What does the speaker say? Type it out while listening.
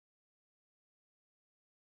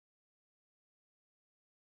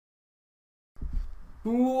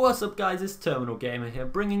What's up guys, it's TerminalGamer here,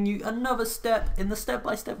 bringing you another step in the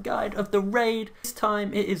step-by-step guide of the raid. This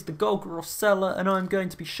time it is the Golgoroth Cellar, and I'm going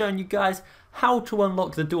to be showing you guys how to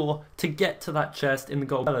unlock the door to get to that chest in the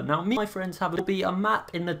Golgoroth Cellar. Now me and my friends have a map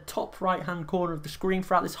in the top right hand corner of the screen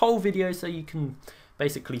throughout this whole video so you can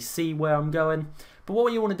basically see where I'm going. But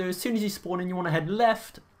what you want to do, as soon as you spawn in, you want to head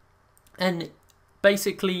left, and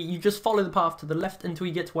basically you just follow the path to the left until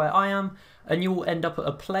you get to where I am, and you will end up at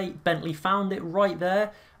a plate. Bentley found it right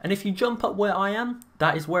there, and if you jump up where I am,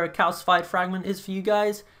 that is where a calcified fragment is for you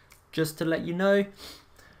guys, just to let you know.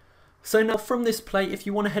 So now from this plate, if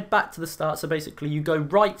you want to head back to the start, so basically you go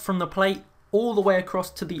right from the plate all the way across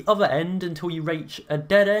to the other end until you reach a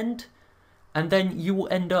dead end, and then you will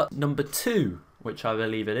end up number 2, which I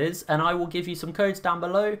believe it is, and I will give you some codes down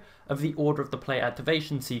below of the order of the plate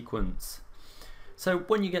activation sequence. So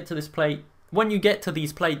when you get to this plate, when you get to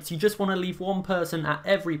these plates, you just want to leave one person at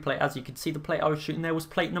every plate. As you can see, the plate I was shooting there was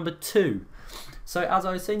plate number 2. So as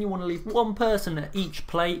I was saying, you want to leave one person at each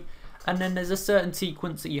plate, and then there's a certain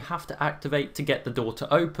sequence that you have to activate to get the door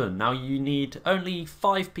to open. Now you need only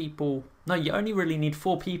 5 people, no, you only really need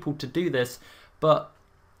 4 people to do this, but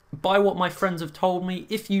by what my friends have told me,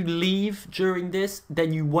 if you leave during this,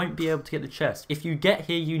 then you won't be able to get the chest. If you get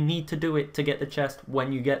here, you need to do it to get the chest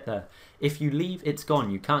when you get there. If you leave, it's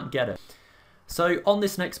gone, you can't get it. So on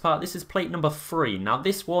this next part, this is plate number 3. Now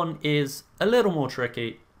this one is a little more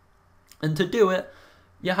tricky, and to do it,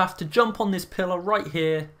 you have to jump on this pillar right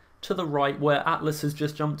here to the right where Atlas has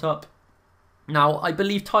just jumped up. Now I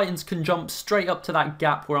believe Titans can jump straight up to that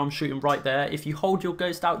gap where I'm shooting right there. If you hold your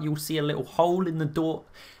ghost out, you'll see a little hole in the door,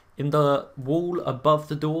 in the wall above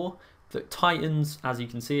the door. That Titans, as you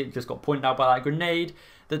can see, it just got pointed out by that grenade.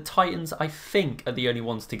 The Titans, I think, are the only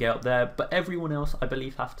ones to get up there, but everyone else, I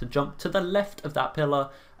believe, have to jump to the left of that pillar,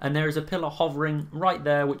 and there is a pillar hovering right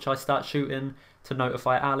there, which I start shooting to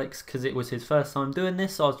notify Alex, because it was his first time doing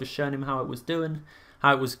this, so I was just showing him how it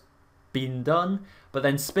was being done. But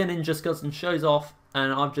then spinning just goes and shows off,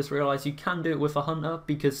 and I've just realised you can do it with a hunter,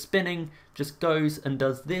 because spinning just goes and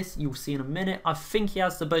does this. You'll see in a minute. I think he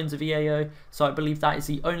has the bones of EAO, so I believe that is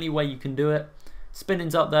the only way you can do it.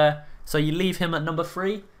 Spinning's up there, so you leave him at number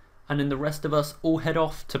 3, and then the rest of us all head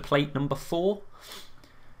off to plate number 4.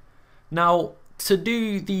 Now, to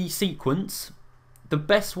do the sequence, the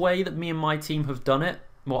best way that me and my team have done it,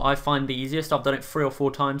 what I find the easiest, I've done it 3 or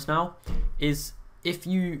 4 times now, is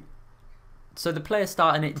so the player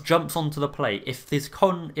starting it jumps onto the plate. If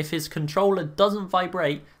his controller doesn't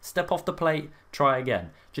vibrate, step off the plate, try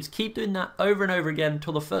again. Just keep doing that over and over again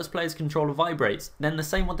until the first player's controller vibrates. Then the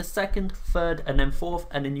same with the second, third, and then fourth,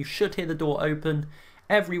 and then you should hear the door open.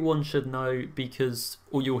 Everyone should know, because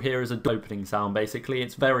all you'll hear is a door opening sound basically.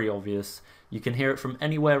 It's very obvious. You can hear it from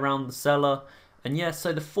anywhere around the cellar. And yeah,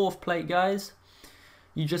 so the 4th plate, guys,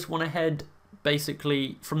 you just want to head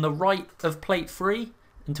basically from the right of plate 3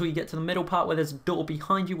 until you get to the middle part where there's a door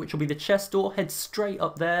behind you, which will be the chest door. Head straight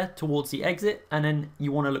up there towards the exit, and then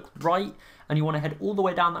you want to look right, and you want to head all the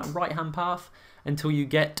way down that right hand path until you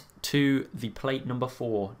get to the plate number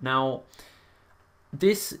 4. Now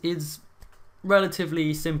this is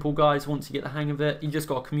relatively simple, guys. Once you get the hang of it, you just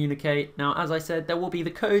got to communicate. Now as I said, there will be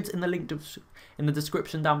the codes in the link in the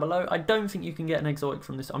description down below. I don't think you can get an exotic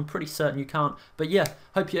from this. I'm pretty certain you can't. But yeah,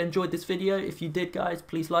 hope you enjoyed this video. If you did, guys,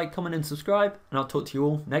 please like, comment and subscribe, and I'll talk to you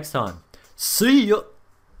all next time. See ya!